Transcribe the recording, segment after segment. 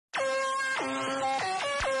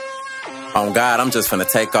On God, I'm just finna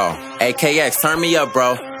take off. AKX, turn me up,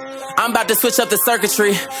 bro. I'm about to switch up the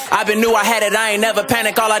circuitry. I been knew I had it, I ain't never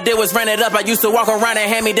panic. All I did was run it up. I used to walk around and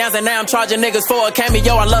hand-me-downs, and now I'm charging niggas for a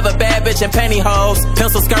cameo. I love a bad bitch and pantyhose.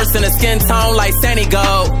 Pencil skirts and a skin tone like Sandy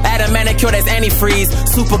Gold. Add a manicure that's antifreeze.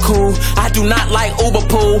 Super cool. I do not like Uber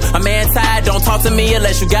pool. I'm anti, don't talk to me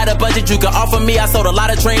unless you got a budget you can offer me. I sold a lot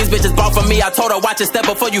of dreams, bitches bought for me. I told her watch a step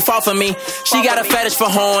before you fall for me. She got a fetish for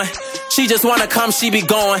horn. She just wanna come, she be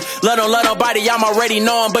going. Love nobody, I'm already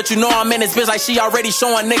knowing. But you know I'm in this bitch like she already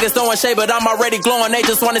showing. Niggas throwing shade, but I'm already glowing. They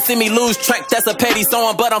just wanna see me lose track, that's a petty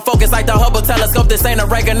sewing. But I'm focused like the Hubble telescope, this ain't a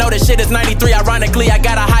oregano. This shit is 93, ironically I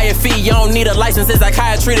got a higher fee. You don't need a license, it's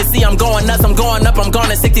psychiatry to see I'm going nuts. I'm going up, I'm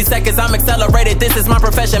gone in 60 seconds. I'm accelerated, this is my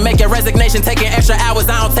profession. Making resignation, taking extra hours.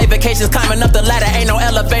 I don't take vacations, climbing up the ladder. Ain't no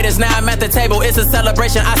elevators, now I'm at the table. It's a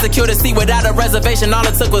celebration, I secured a seat without a reservation. All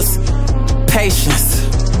it took was patience.